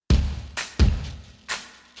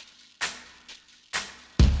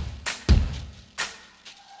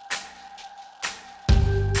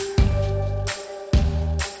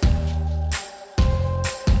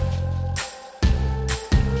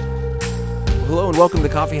Hello and welcome to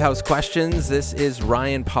Coffee House Questions. This is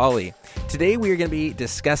Ryan Pauly. Today we are going to be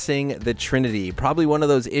discussing the Trinity, probably one of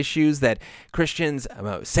those issues that Christians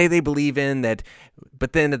say they believe in,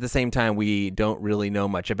 but then at the same time we don't really know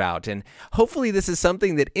much about. And hopefully this is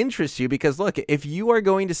something that interests you because look, if you are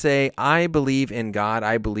going to say, I believe in God,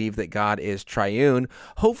 I believe that God is triune,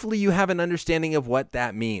 hopefully you have an understanding of what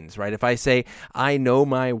that means, right? If I say, I know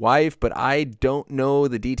my wife, but I don't know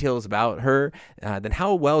the details about her, then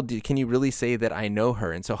how well can you really say that I know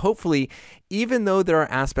her? And so hopefully, even though there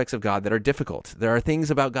are aspects of God that are difficult, there are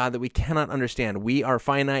things about God that we cannot understand. We are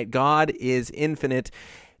finite. God is infinite.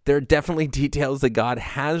 There are definitely details that God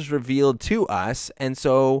has revealed to us, and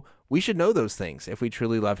so we should know those things if we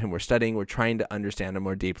truly love Him. We're studying, we're trying to understand Him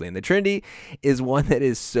more deeply. And the Trinity is one that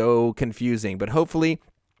is so confusing, but hopefully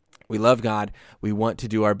we love God. We want to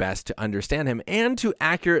do our best to understand Him and to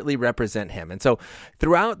accurately represent Him. And so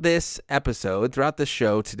throughout this episode, throughout the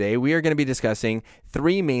show today, we are going to be discussing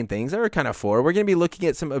three main things. There are kind of four. We're going to be looking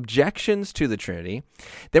at some objections to the Trinity.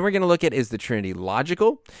 Then we're going to look at, is the Trinity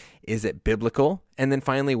logical? Is it biblical? And then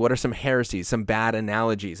finally, what are some heresies, some bad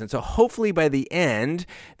analogies? And so hopefully by the end,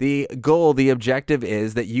 the goal, the objective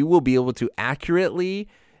is that you will be able to accurately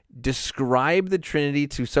describe the Trinity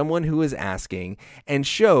to someone who is asking and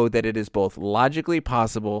show that it is both logically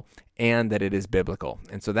possible and that it is biblical.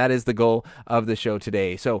 And so that is the goal of the show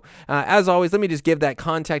today. So as always, let me just give that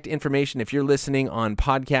contact information. If you're listening on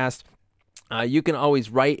podcast, you can always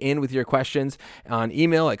write in with your questions on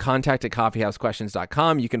email at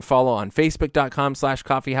contact@coffeehousequestions.com. You can follow on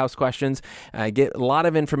facebook.com/coffeehousequestions. Get a lot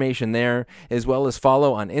of information there, as well as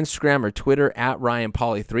follow on Instagram or Twitter at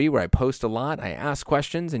RyanPauly3, where I post a lot. I ask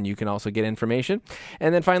questions, and you can also get information.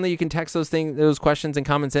 And then finally, you can text those questions and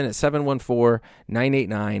comments in at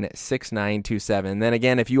 714-989-6927. Then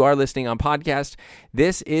again, if you are listening on podcast,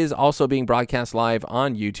 this is also being broadcast live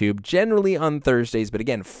on YouTube, generally on Thursdays. But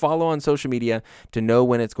again, follow on social media to know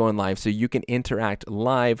when it's going live so you can interact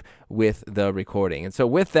live with the recording. And so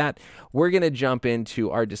with that, we're going to jump into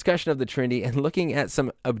our discussion of the Trinity and looking at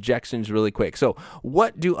some objections really quick. So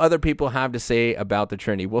what do other people have to say about the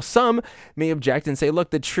Trinity? Well, some may object and say, look,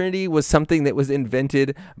 the Trinity was something that was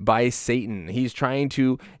invented by Satan. He's trying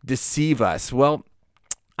to deceive us. Well,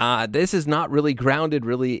 this is not really grounded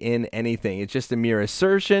in anything. It's just a mere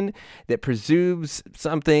assertion that presumes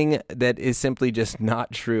something that is simply just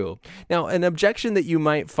not true. Now, an objection that you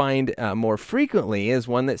might find more frequently is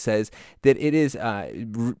one that says that it is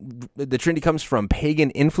the Trinity comes from pagan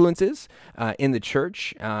influences in the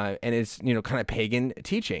church, and it's kind of pagan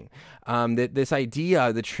teaching. That this idea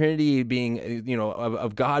of the Trinity being,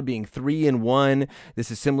 of God being three in one, this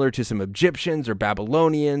is similar to some Egyptians or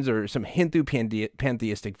Babylonians or some Hindu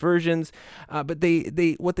pantheistic versions. But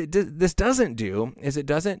this doesn't do is it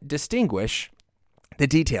doesn't distinguish the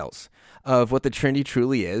details of what the Trinity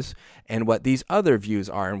truly is and what these other views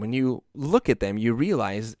are. And when you look at them, you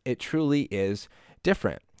realize it truly is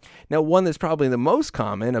different. Now, one that's probably the most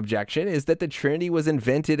common objection is that the Trinity was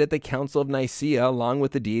invented at the Council of Nicaea along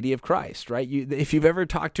with the deity of Christ, right? If you've ever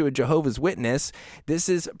talked to a Jehovah's Witness, this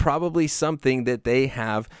is probably something that they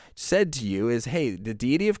have said to you is, hey, the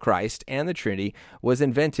deity of Christ and the Trinity was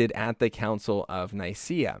invented at the Council of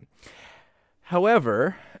Nicaea.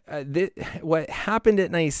 However, what happened at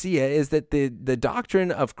Nicaea is that the doctrine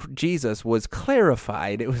of Jesus was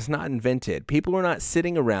clarified. It was not invented. People were not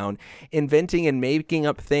sitting around inventing and making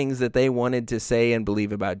up things that they wanted to say and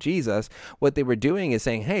believe about Jesus. What they were doing is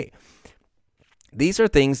saying, hey, these are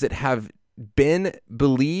things that have been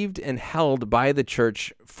believed and held by the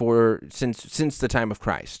church since the time of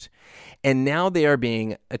Christ. And now they are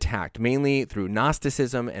being attacked mainly through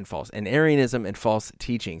Gnosticism and Arianism and false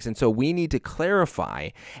teachings. And so we need to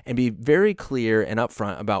clarify and be very clear and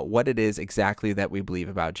upfront about what it is exactly that we believe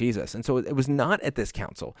about Jesus. And so it was not at this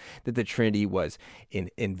council that the Trinity was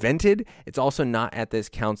invented. It's also not at this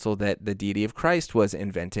council that the deity of Christ was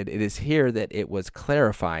invented. It is here that it was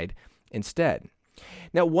clarified instead.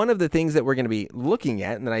 Now, one of the things that we're going to be looking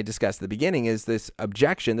at, and that I discussed at the beginning, is this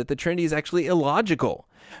objection that the Trinity is actually illogical,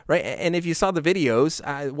 right? And if you saw the videos,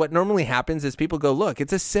 what normally happens is people go, look,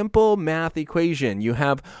 it's a simple math equation. You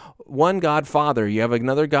have one God Father, you have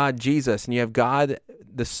another God Jesus, and you have God,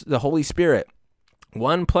 the Holy Spirit.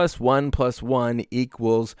 1 + 1 + 1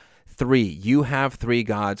 = 3. You have three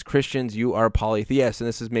gods. Christians, you are polytheists. And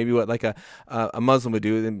this is maybe what like a Muslim would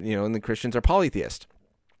do, and the Christians are polytheists.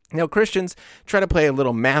 Now, Christians try to play a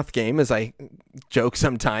little math game, as I joke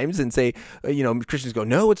sometimes, and say, Christians go,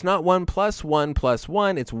 no, it's not 1 + 1 +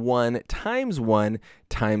 1. It's 1 × 1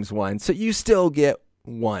 × 1. So you still get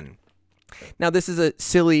 1. Now, this is a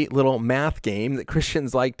silly little math game that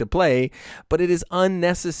Christians like to play, but it is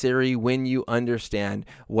unnecessary when you understand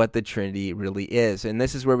what the Trinity really is. And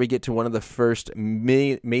this is where we get to one of the first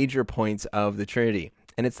major points of the Trinity.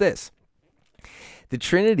 And it's this: the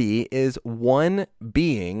Trinity is one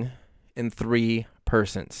being in three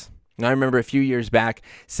persons. Now, I remember a few years back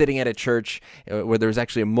sitting at a church where there was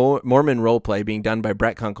actually a Mormon role play being done by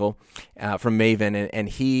Brett Kunkel from Maven, and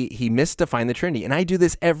he misdefined the Trinity. And I do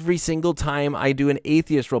this every single time I do an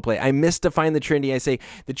atheist role play. I misdefine the Trinity. I say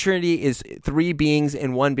the Trinity is three beings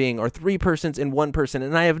in one being, or three persons in one person.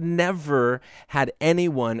 And I have never had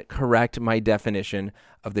anyone correct my definition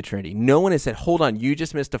of the Trinity. No one has said, hold on, you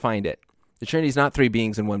just misdefined it. The Trinity is not three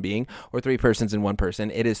beings in one being or three persons in one person.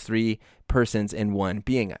 It is three persons in one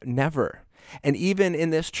being. Never. And even in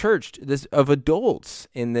this church of adults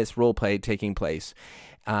in this role play taking place,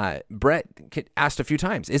 Brett asked a few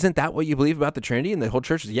times, isn't that what you believe about the Trinity? And the whole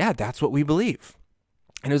church was, yeah, that's what we believe.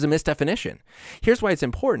 And it was a misdefinition. Here's why it's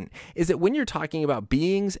important, is that when you're talking about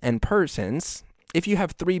beings and persons, if you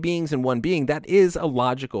have three beings in one being, that is a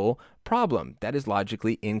logical problem. That is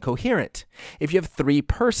logically incoherent. If you have three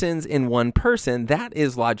persons in one person, that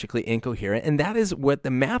is logically incoherent. And that is what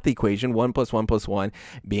the math equation, 1 + 1 + 1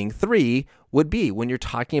 being 3, would be when you're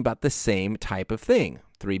talking about the same type of thing.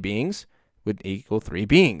 Three beings would equal three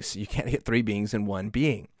beings. You can't get three beings in one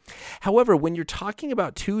being. However, when you're talking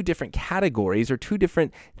about two different categories or two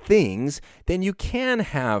different things, then you can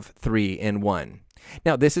have three in one.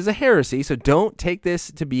 Now, this is a heresy, so don't take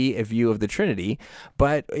this to be a view of the Trinity.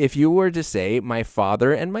 But if you were to say, my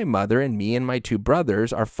father and my mother and me and my two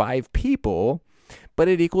brothers are 5 people, but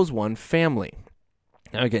it equals one family.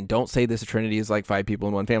 Now, again, don't say this Trinity is like 5 people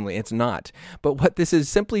in one family. It's not. But what this is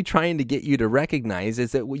simply trying to get you to recognize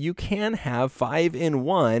is that you can have 5 in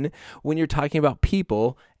one when you're talking about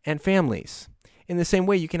people and families. In the same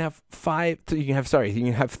way, you can have 3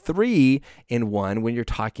 in one when you're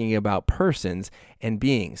talking about persons and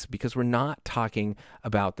beings, because we're not talking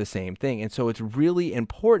about the same thing. And so it's really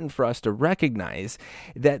important for us to recognize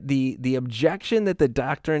that the objection that the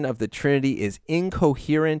doctrine of the Trinity is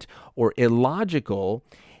incoherent or illogical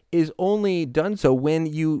is only done so when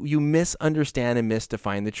you misunderstand and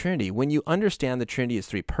misdefine the Trinity. When you understand the Trinity is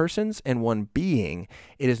 3 persons and one being,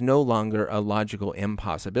 it is no longer a logical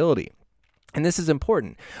impossibility. And this is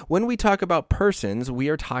important. When we talk about persons, we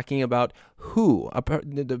are talking about who.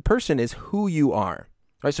 The person is who you are.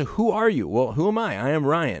 Right? So who are you? Well, who am I? I am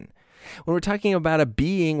Ryan. When we're talking about a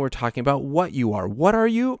being, we're talking about what you are. What are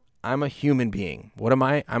you? I'm a human being. What am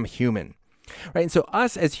I? I'm human. Right? And so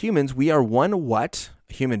us as humans, we are one what,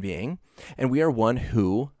 a human being, and we are one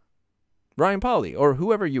who, Ryan Pauly, or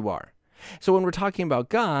whoever you are. So when we're talking about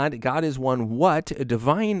God, God is one what, a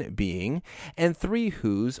divine being, and 3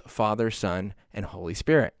 who's, Father, Son, and Holy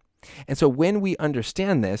Spirit. And so when we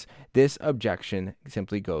understand this objection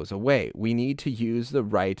simply goes away. We need to use the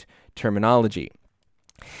right terminology.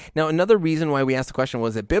 Now, another reason why we asked the question,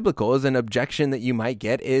 was it biblical, is an objection that you might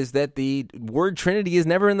get is that the word Trinity is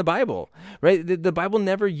never in the Bible, right? The Bible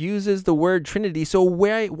never uses the word Trinity, so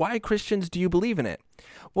why Christians do you believe in it?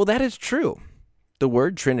 Well, that is true. The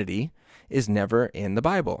word Trinity is never in the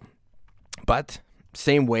Bible. But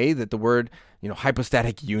same way that the word,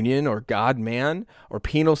 hypostatic union or God-man or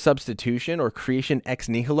penal substitution or creation ex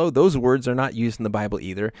nihilo, those words are not used in the Bible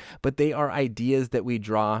either, but they are ideas that we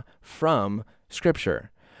draw from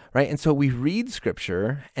Scripture, right? And so we read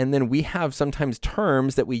Scripture, and then we have sometimes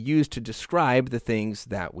terms that we use to describe the things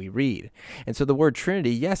that we read. And so the word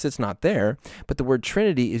Trinity, yes, it's not there, but the word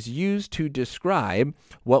Trinity is used to describe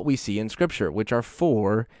what we see in Scripture, which are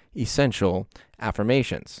 4 essential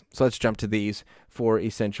affirmations. So let's jump to these 4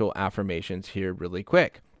 essential affirmations here really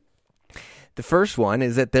quick. The first one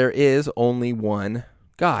is that there is only one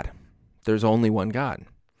God. There's only one God.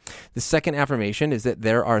 The second affirmation is that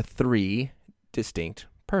there are 3 distinct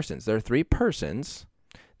persons. There are 3 persons,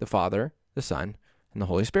 the Father, the Son, and the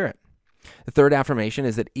Holy Spirit. The third affirmation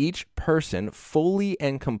is that each person fully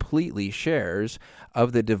and completely shares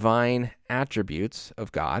of the divine attributes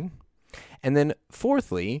of God. And then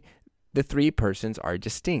fourthly, the 3 persons are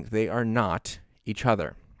distinct. They are not each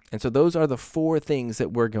other. And so those are the 4 things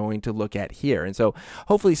that we're going to look at here. And so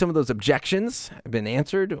hopefully some of those objections have been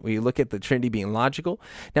answered. We look at the Trinity being logical.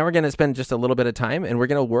 Now we're going to spend just a little bit of time, and we're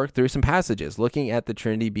going to work through some passages, looking at the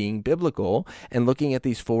Trinity being biblical and looking at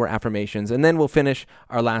these 4 affirmations. And then we'll finish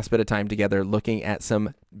our last bit of time together looking at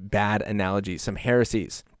some bad analogies, some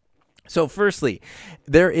heresies. So firstly,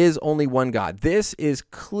 there is only one God. This is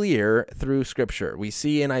clear through Scripture. We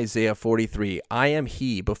see in Isaiah 43, I am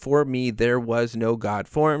He, before me there was no God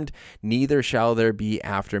formed, neither shall there be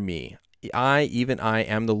after me. even I,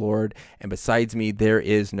 am the Lord, and besides me there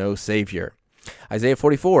is no Savior. Isaiah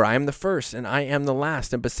 44, I am the first and I am the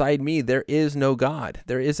last, and beside me there is no God.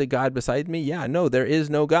 There is a God beside me? Yeah, no, there is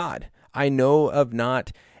no God. I know of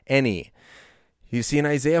not any. You see in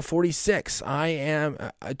Isaiah 46, I am,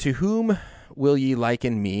 to whom will ye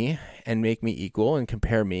liken me and make me equal and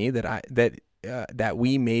compare me that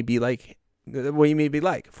we may be like,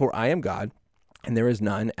 for I am God and there is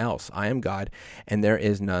none else. I am God and there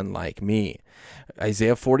is none like me.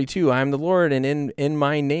 Isaiah 42, I am the Lord, and in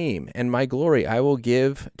my name and my glory I will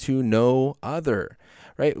give to no other.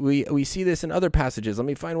 Right? We see this in other passages. Let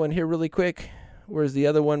me find one here really quick. Where's the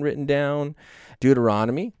other one written down?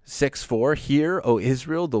 Deuteronomy 6:4. Hear, O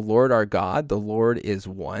Israel, the Lord our God, the Lord is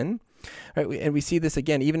one. Right, and we see this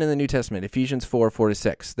again, even in the New Testament, Ephesians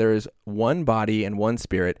 4:4-6. There is one body and one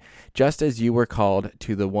spirit, just as you were called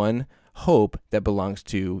to the one hope that belongs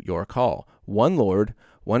to your call. One Lord,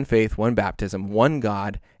 one faith, one baptism, one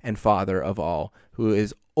God and Father of all, who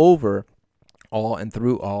is over all and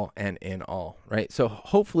through all and in all, right? So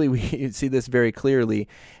hopefully we see this very clearly.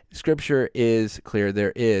 Scripture is clear.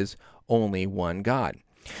 There is only one God.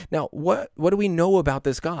 Now, what do we know about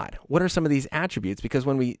this God? What are some of these attributes? Because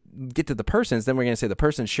when we get to the persons, then we're going to say the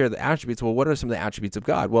persons share the attributes. Well, what are some of the attributes of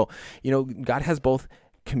God? Well, God has both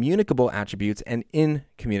communicable attributes and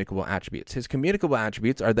incommunicable attributes. His communicable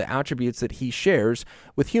attributes are the attributes that he shares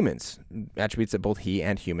with humans, attributes that both he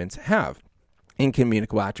and humans have.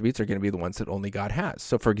 Incommunicable attributes are going to be the ones that only God has.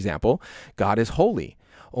 So, for example, God is holy.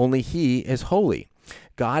 Only he is holy.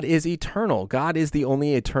 God is eternal. God is the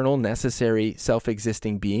only eternal, necessary,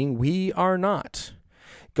 self-existing being. We are not.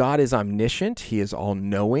 God is omniscient. He is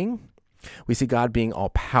all-knowing. We see God being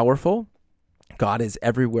all-powerful. God is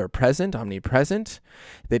everywhere present, omnipresent,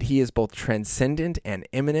 that he is both transcendent and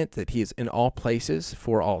immanent, that he is in all places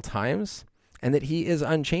for all times, and that he is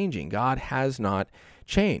unchanging. God has not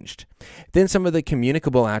changed. Then some of the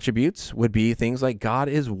communicable attributes would be things like God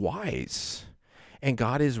is wise and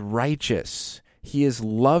God is righteous. He is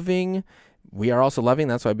loving. We are also loving.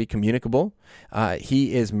 That's why it'd be communicable.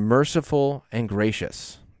 He is merciful and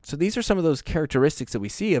gracious. So these are some of those characteristics that we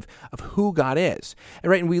see of who God is.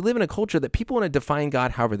 And we live in a culture that people want to define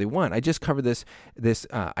God however they want. I just covered this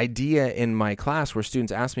idea in my class where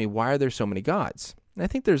students ask me, why are there so many gods? And I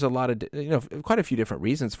think there's a lot of, quite a few different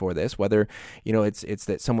reasons for this, whether, it's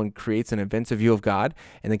that someone creates and invents a view of God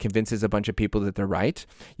and then convinces a bunch of people that they're right.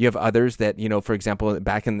 You have others that, for example,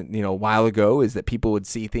 back in, a while ago, is that people would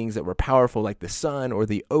see things that were powerful like the sun or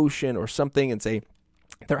the ocean or something and say,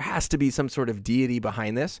 there has to be some sort of deity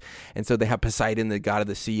behind this. And so they have Poseidon, the god of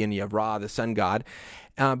the sea, and you have Ra, the sun god.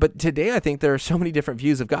 But today I think there are so many different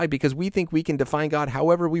views of God because we think we can define God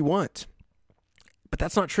however we want. But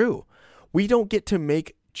that's not true. We don't get to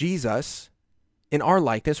make Jesus in our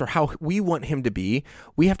likeness or how we want him to be.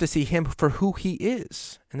 We have to see him for who he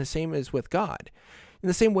is. And the same is with God. In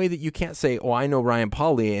the same way that you can't say, I know Ryan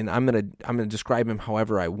Pauly and I'm gonna describe him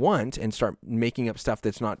however I want and start making up stuff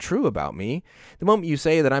that's not true about me. The moment you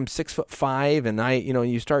say that I'm 6'5" and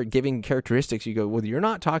you start giving characteristics, you go, well, you're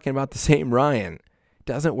not talking about the same Ryan. It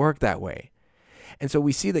doesn't work that way. And so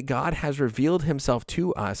we see that God has revealed himself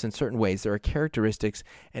to us in certain ways. There are characteristics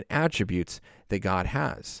and attributes that God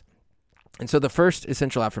has. And so the first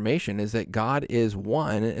essential affirmation is that God is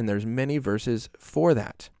one, and there's many verses for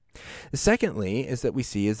that. Secondly, is that we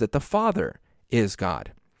see is that the Father is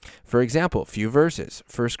God. For example, a few verses,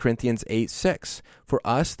 1 Corinthians 8:6. For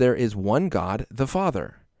us there is one God, the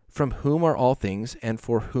Father, from whom are all things and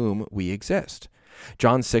for whom we exist.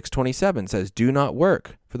 John 6:27 says, do not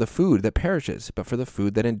work for the food that perishes, but for the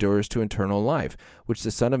food that endures to eternal life, which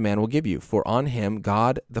the Son of Man will give you. For on him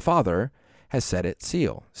God the Father has set his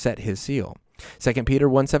seal. 2 Peter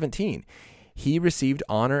 1:17. He received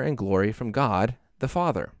honor and glory from God the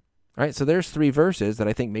Father. All right, so there's three verses that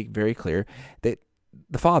I think make very clear that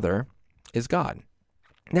the Father is God.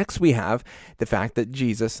 Next, we have the fact that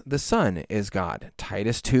Jesus, the Son, is God.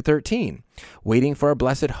 Titus 2:13, waiting for our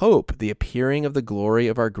blessed hope, the appearing of the glory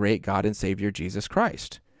of our great God and Savior, Jesus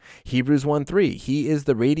Christ. Hebrews 1:3, he is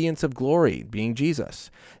the radiance of glory, being Jesus,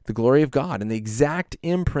 the glory of God and the exact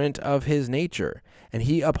imprint of his nature, and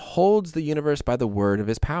he upholds the universe by the word of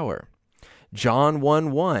his power. John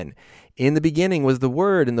 1:1, in the beginning was the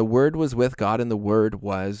Word, and the Word was with God, and the Word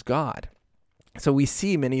was God. So we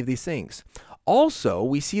see many of these things. Also,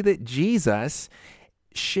 we see that Jesus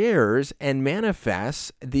shares and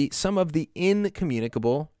manifests some of the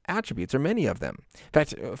incommunicable attributes, or many of them. In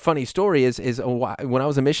fact, a funny story is when I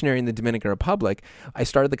was a missionary in the Dominican Republic, I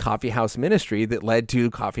started the coffee house ministry that led to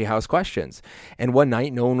coffee house questions. And one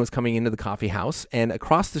night, no one was coming into the coffee house, and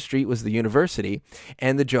across the street was the university,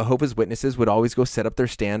 and the Jehovah's Witnesses would always go set up their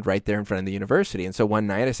stand right there in front of the university. And so one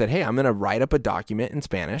night I said, hey, I'm going to write up a document in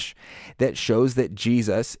Spanish that shows that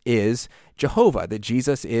Jesus is Jehovah, that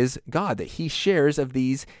Jesus is God, that he shares of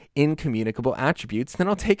these incommunicable attributes. Then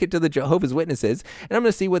I'll take it to the Jehovah's Witnesses, and I'm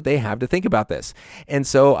going to see what they have to think about this. And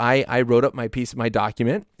so I wrote up my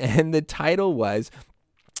document, and the title was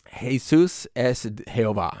Jesus es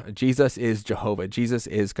Jehová. Jesus is Jehovah. Jesus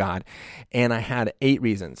is God. And I had 8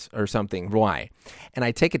 reasons or something why. And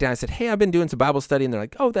I take it down. I said, hey, I've been doing some Bible study. And they're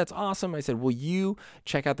like, oh, that's awesome. I said, will you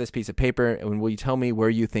check out this piece of paper and will you tell me where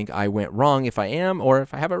you think I went wrong, if I am or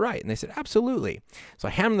if I have it right? And they said, absolutely. So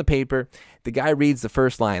I hand them the paper. The guy reads the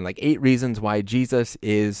first line, like 8 reasons why Jesus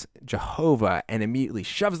is Jehovah, and immediately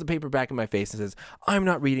shoves the paper back in my face and says, I'm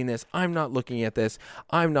not reading this. I'm not looking at this.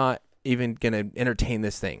 I'm not even going to entertain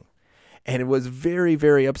this thing. And it was very,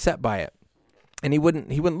 very upset by it. And he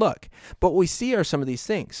wouldn't look. But what we see are some of these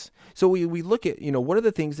things. So we look at, what are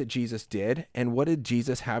the things that Jesus did, and what did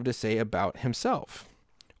Jesus have to say about himself?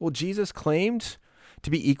 Well, Jesus claimed to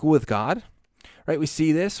be equal with God. Right, we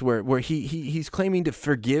see this where he's claiming to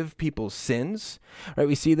forgive people's sins. Right,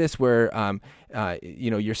 we see this where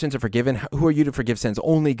your sins are forgiven. Who are you to forgive sins?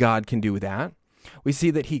 Only God can do that. We see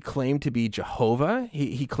that he claimed to be Jehovah.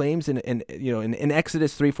 He claims in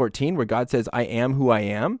Exodus 3:14 where God says, I am who I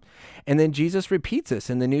am. And then Jesus repeats this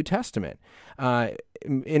in the New Testament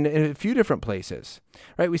in a few different places.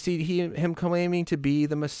 Right? We see him claiming to be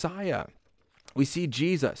the Messiah. We see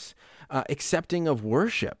Jesus accepting of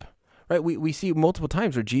worship. Right? We see multiple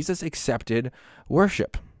times where Jesus accepted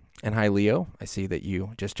worship. And hi, Leo. I see that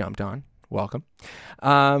you just jumped on. Welcome.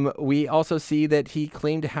 We also see that he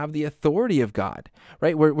claimed to have the authority of God,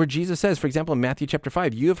 right? Where Jesus says, for example, in Matthew chapter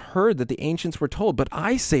 5, you have heard that the ancients were told, but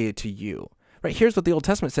I say it to you, right? Here's what the Old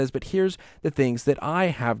Testament says, but here's the things that I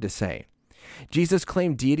have to say. Jesus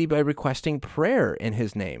claimed deity by requesting prayer in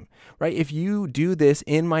his name, right? If you do this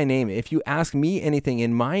in my name, if you ask me anything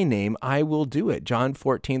in my name, I will do it. John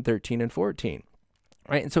 14:13 and 14.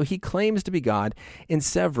 Right? And so he claims to be God in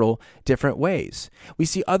several different ways. We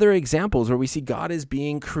see other examples where we see God as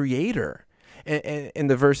being creator. In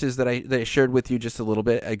the verses that I shared with you just a little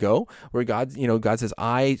bit ago, where God says,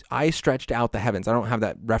 I stretched out the heavens. I don't have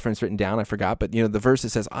that reference written down. I forgot. But, the verse that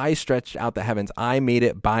says, I stretched out the heavens. I made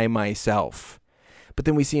it by myself. But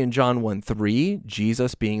then we see in John 1:3,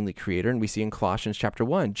 Jesus being the creator, and we see in Colossians chapter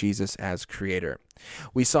 1, Jesus as creator.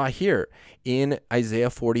 We saw here in Isaiah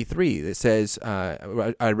 43 that says,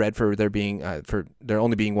 I read for there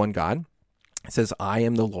only being one God. It says, I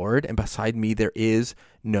am the Lord, and beside me there is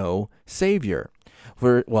no Savior.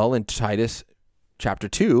 In Titus chapter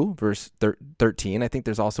 2, verse 13, I think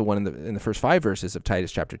there's also one in the first 5 verses of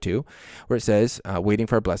Titus chapter 2, where it says, waiting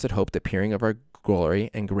for our blessed hope, the appearing of our glory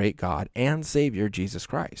and great God and Savior, Jesus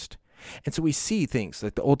Christ. And so we see things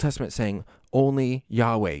like the Old Testament saying, only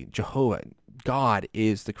Yahweh, Jehovah, God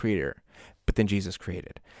is the creator, but then Jesus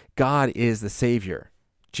created. God is the Savior.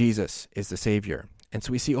 Jesus is the Savior. And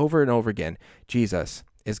so we see over and over again, Jesus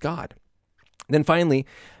is God. Then finally,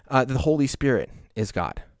 the Holy Spirit is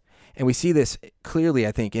God. And we see this clearly,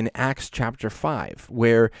 I think, in Acts chapter 5,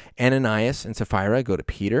 where Ananias and Sapphira go to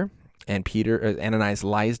Peter, and Ananias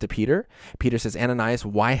lies to Peter. Peter says, Ananias,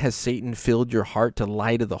 why has Satan filled your heart to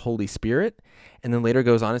lie to the Holy Spirit? And then later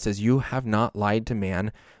goes on and says, you have not lied to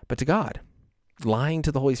man, but to God. Lying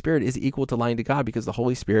to the Holy Spirit is equal to lying to God because the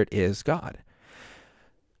Holy Spirit is God.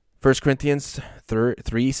 1 Corinthians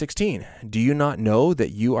 3:16, do you not know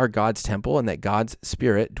that you are God's temple and that God's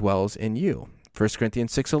Spirit dwells in you? 1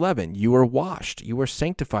 Corinthians 6:11, you are washed, you are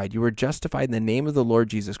sanctified, you are justified in the name of the Lord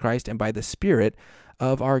Jesus Christ and by the Spirit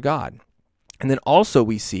of our God. And then also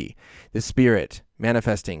we see the Spirit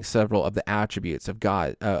manifesting several of the attributes of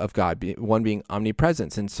God, one being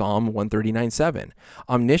omnipresence in Psalm 139:7,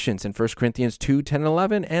 omniscience in 1 Corinthians 2:10 and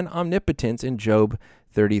 11, and omnipotence in Job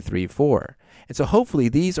 33:4. And so hopefully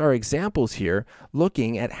these are examples here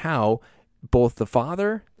looking at how both the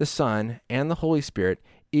Father, the Son, and the Holy Spirit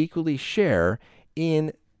equally share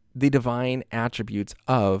in the divine attributes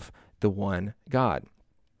of the one God.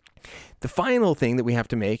 The final thing that we have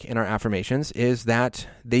to make in our affirmations is that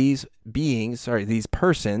these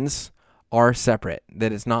persons are separate.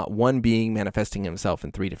 That it's not one being manifesting himself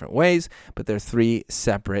in 3 different ways, but they're 3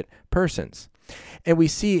 separate persons. And we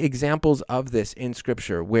see examples of this in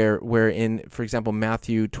Scripture where in, for example,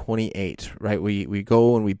 Matthew 28, right, we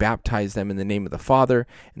go and we baptize them in the name of the Father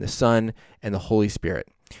and the Son and the Holy Spirit.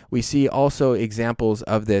 We see also examples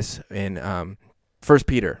of this in 1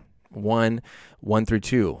 Peter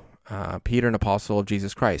 1:1-2. Peter, an apostle of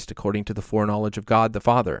Jesus Christ, according to the foreknowledge of God the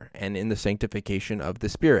Father, and in the sanctification of the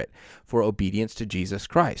Spirit, for obedience to Jesus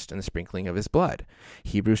Christ and the sprinkling of his blood.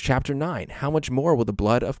 Hebrews chapter 9, how much more will the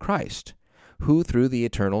blood of Christ, who through the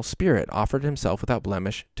eternal Spirit offered himself without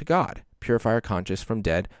blemish to God, purify our conscience from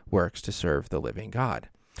dead works to serve the living God.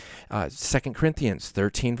 2 Corinthians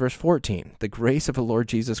 13, verse 14, the grace of the Lord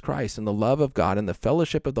Jesus Christ and the love of God and the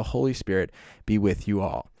fellowship of the Holy Spirit be with you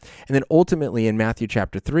all. And then ultimately in Matthew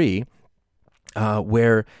chapter 3,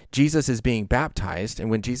 where Jesus is being baptized, and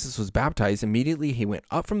when Jesus was baptized, immediately he went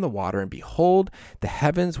up from the water, and behold, the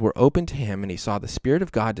heavens were opened to him, and he saw the Spirit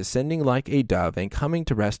of God descending like a dove and coming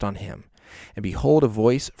to rest on him. And behold, a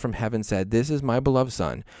voice from heaven said, "This is my beloved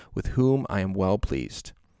Son, with whom I am well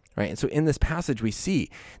pleased." Right? And so in this passage, we see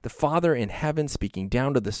the Father in heaven speaking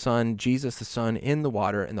down to the Son, Jesus the Son in the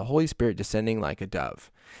water, and the Holy Spirit descending like a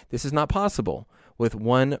dove. This is not possible with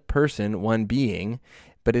one person, one being,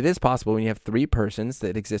 but it is possible when you have three persons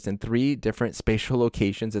that exist in three different spatial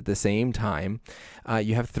locations at the same time.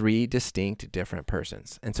 You have three distinct different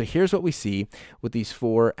persons. And so here's what we see with these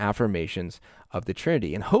four affirmations of the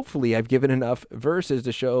Trinity. And hopefully I've given enough verses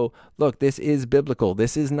to show, look, this is biblical.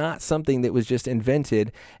 This is not something that was just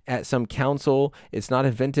invented at some council. It's not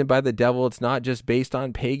invented by the devil. It's not just based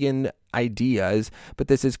on pagan ideas, but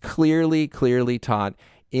this is clearly taught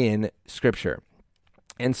in Scripture.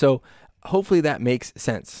 And so hopefully that makes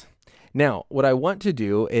sense. Now, what I want to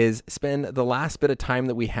do is spend the last bit of time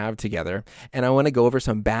that we have together, and I want to go over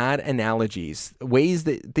some bad analogies, things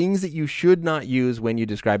that you should not use when you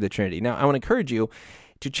describe the Trinity. Now, I want to encourage you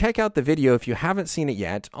to check out the video if you haven't seen it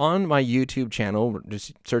yet on my YouTube channel.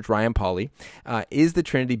 Just search Ryan Pauly, Is the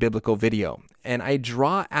Trinity Biblical Video. And I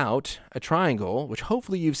draw out a triangle, which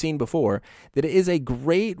hopefully you've seen before, that is a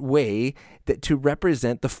great way to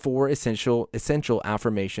represent the four essential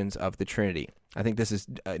affirmations of the Trinity. I think this is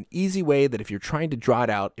an easy way that if you're trying to draw it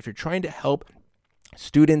out, if you're trying to help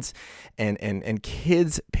students and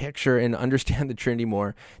kids picture and understand the Trinity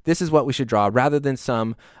more, this is what we should draw rather than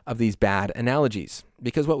some of these bad analogies.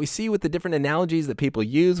 Because what we see with the different analogies that people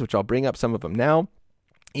use, which I'll bring up some of them now,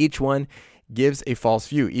 each one gives a false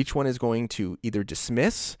view. Each one is going to either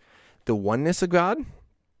dismiss the oneness of God,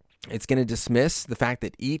 it's going to dismiss the fact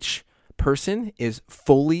that each person is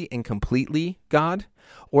fully and completely God,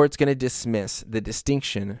 or it's going to dismiss the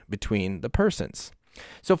distinction between the persons.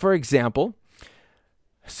 So, for example,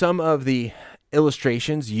 some of the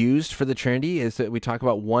illustrations used for the Trinity is that we talk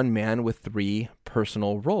about one man with three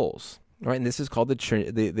personal roles. Right, and this is called this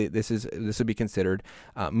would be considered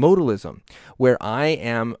modalism, where I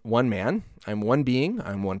am one man, I'm one being,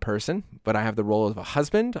 I'm one person, but I have the role of a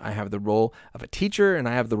husband, I have the role of a teacher, and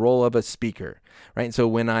I have the role of a speaker. Right, and so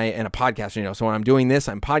when and a podcaster, so when I'm doing this,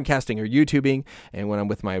 I'm podcasting or YouTubing, and when I'm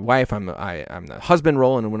with my wife, I'm the husband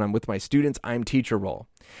role, and when I'm with my students, I'm teacher role.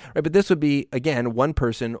 Right, but this would be again one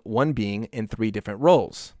person, one being in three different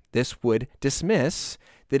roles. This would dismiss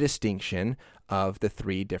the distinction of the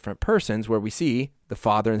three different persons, where we see the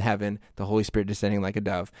Father in heaven, the Holy Spirit descending like a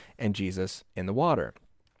dove, and Jesus in the water.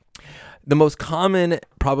 The most common,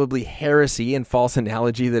 probably heresy and false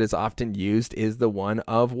analogy that is often used is the one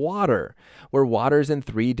of water, where water is in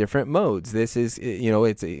three different modes. This is,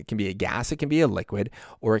 it can be a gas, it can be a liquid,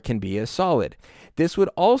 or it can be a solid. This would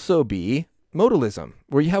also be modalism,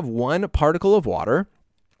 where you have one particle of water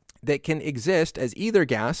that can exist as either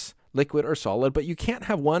gas, liquid, or solid, but you can't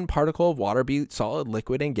have one particle of water be solid,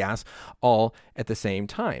 liquid, and gas all at the same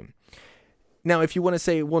time. Now, if you want to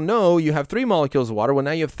say, well, no, you have three molecules of water, well,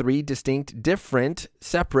 now you have three distinct, different,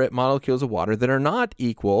 separate molecules of water that are not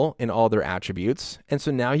equal in all their attributes, and so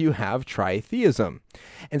now you have tritheism.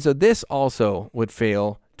 And so this also would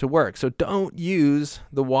fail to work. So don't use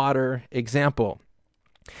the water example.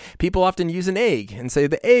 People often use an egg and say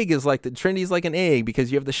the egg is like the Trinity is like an egg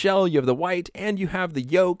because you have the shell, you have the white, and you have the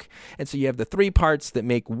yolk. And so you have the three parts that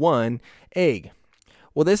make one egg.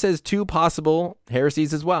 Well, this has two possible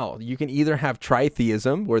heresies as well. You can either have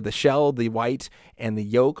tritheism, where the shell, the white, and the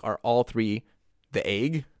yolk are all three the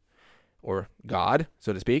egg, or God,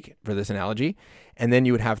 so to speak, for this analogy. And then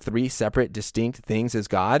you would have three separate, distinct things as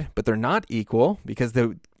God, but they're not equal because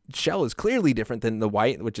the shell is clearly different than the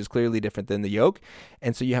white, which is clearly different than the yolk.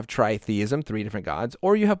 And so you have tritheism, three different gods,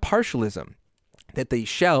 or you have partialism, that the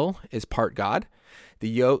shell is part God,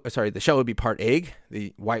 the shell would be part egg,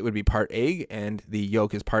 the white would be part egg, and the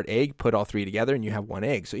yolk is part egg. Put all three together and you have one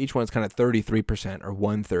egg. So each one's kind of 33% or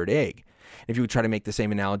 1/3 egg. If you would try to make the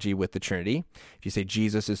same analogy with the Trinity, if you say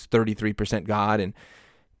Jesus is 33% God and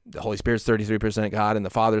the Holy Spirit's 33% God and the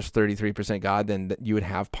Father's 33% God, then you would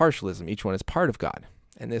have partialism. Each one is part of God.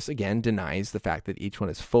 And this, again, denies the fact that each one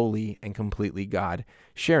is fully and completely God,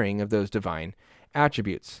 sharing of those divine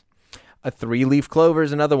attributes. A three-leaf clover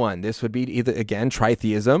is another one. This would be either, again,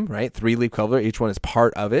 tritheism, right? Three-leaf clover, each one is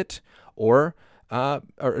part of it, or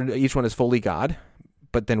each one is fully God,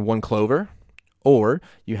 but then one clover, or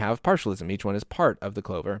you have partialism. Each one is part of the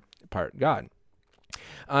clover, part God.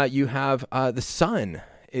 You have the sun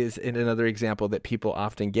is another example that people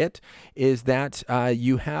often get, is that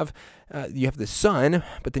you have the sun,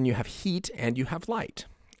 but then you have heat and you have light.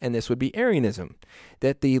 And this would be Arianism,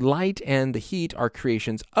 that the light and the heat are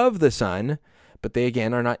creations of the sun, but they,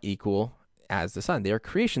 again, are not equal as the sun. They are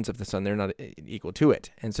creations of the sun. They're not equal to it.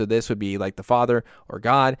 And so this would be like the Father or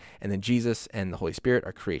God, and then Jesus and the Holy Spirit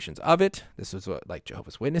are creations of it. This is what, like,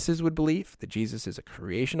 Jehovah's Witnesses would believe, that Jesus is a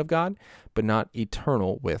creation of God, but not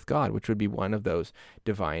eternal with God, which would be one of those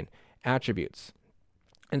divine attributes.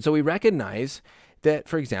 And so we recognize that,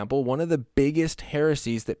 for example, one of the biggest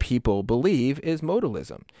heresies that people believe is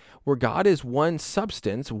modalism, where God is one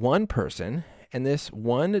substance, one person, and this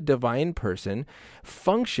one divine person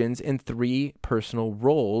functions in three personal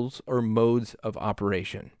roles or modes of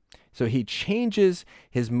operation. So he changes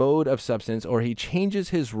his mode of substance, or he changes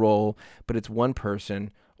his role, but it's one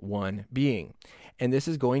person, one being. And this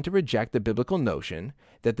is going to reject the biblical notion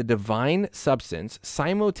that the divine substance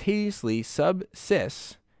simultaneously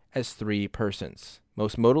subsists as three persons.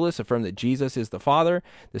 Most modalists affirm that Jesus is the Father,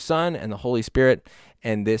 the Son, and the Holy Spirit,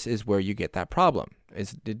 and this is where you get that problem,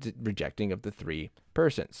 is the rejecting of the three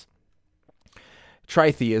persons.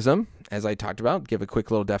 Tritheism, as I talked about, give a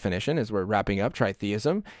quick little definition as we're wrapping up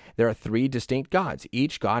tritheism. There are three distinct gods.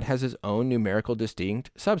 Each god has his own numerical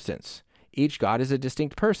distinct substance. Each god is a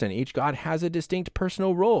distinct person. Each god has a distinct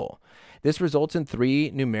personal role. This results in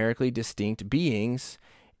three numerically distinct beings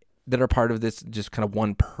that are part of this just kind of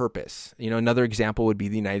one purpose. Another example would be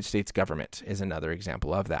the United States government is another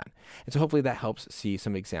example of that. And so hopefully that helps see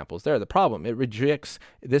some examples there. The problem, it rejects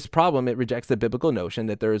the biblical notion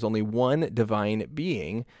that there is only one divine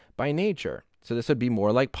being by nature. So this would be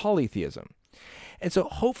more like polytheism. And so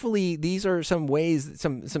hopefully these are some ways,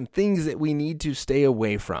 some things that we need to stay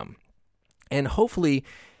away from. And hopefully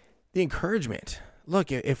the encouragement.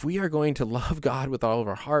 Look, if we are going to love God with all of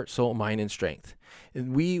our heart, soul, mind, and strength,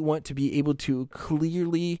 and we want to be able to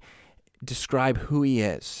clearly describe who he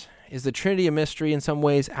is. Is the Trinity a mystery in some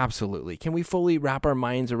ways? Absolutely. Can we fully wrap our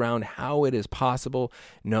minds around how it is possible?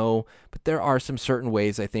 No, but there are some certain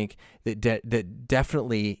ways, I think, that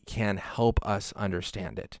definitely can help us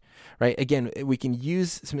understand it, right? Again, we can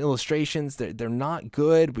use some illustrations. They're not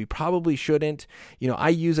good. We probably shouldn't. I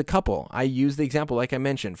use a couple. I use the example, like I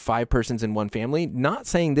mentioned, 5 persons in one family, not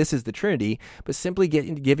saying this is the Trinity, but simply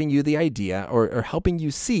giving you the idea or helping you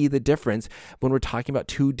see the difference when we're talking about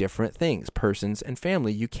two different things, persons and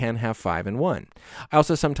family. You can have 5 in one. I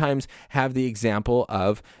also sometimes have the example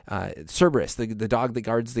of Cerberus, the dog that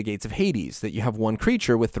guards the gates of Hades, that you have one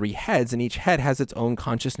creature with 3 heads, and each head has its own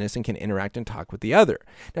consciousness and can interact and talk with the other.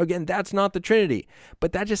 Now, again, that's not the Trinity,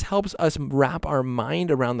 but that just helps us wrap our mind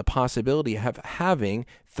around the possibility of having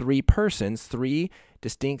 3 persons, 3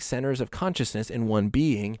 distinct centers of consciousness in one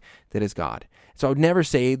being that is God. So I would never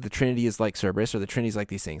say the Trinity is like Cerberus or the Trinity is like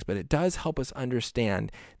these things, but it does help us understand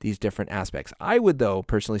these different aspects. I would, though,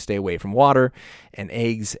 personally stay away from water and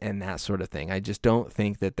eggs and that sort of thing. I just don't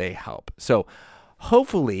think that they help. So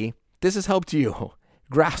hopefully this has helped you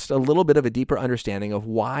grasp a little bit of a deeper understanding of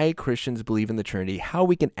why Christians believe in the Trinity, how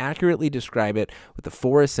we can accurately describe it with the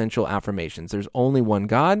 4 essential affirmations. There's only one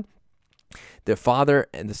God. The Father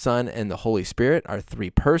and the Son and the Holy Spirit are 3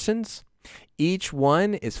 persons. Each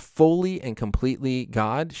one is fully and completely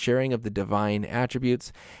God, sharing of the divine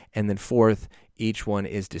attributes. And then 4th, each one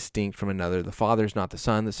is distinct from another. The Father is not the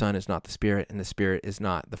Son is not the Spirit, and the Spirit is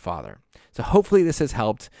not the Father. So hopefully this has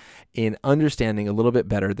helped in understanding a little bit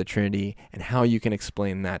better the Trinity and how you can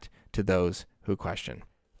explain that to those who question.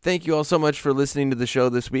 Thank you all so much for listening to the show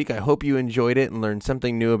this week. I hope you enjoyed it and learned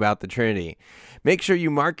something new about the Trinity. Make sure you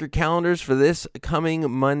mark your calendars for this coming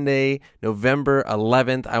Monday, November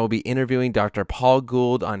 11th. I will be interviewing Dr. Paul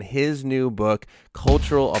Gould on his new book,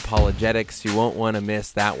 Cultural Apologetics. You won't want to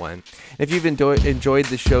miss that one. If you've enjoyed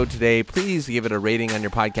the show today, please give it a rating on your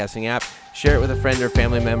podcasting app, share it with a friend or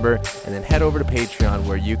family member, and then head over to Patreon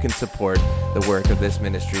where you can support the work of this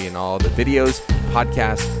ministry and all the videos,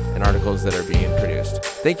 podcasts, and articles that are being produced.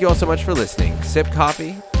 Thank you all so much for listening. Sip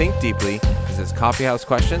coffee, think deeply. This is Coffee House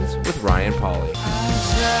Questions with Ryan Pauly.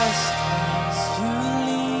 Just as you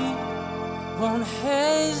leave, won't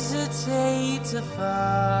hesitate to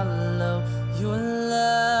follow. Your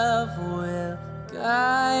love will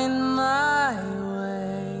guide.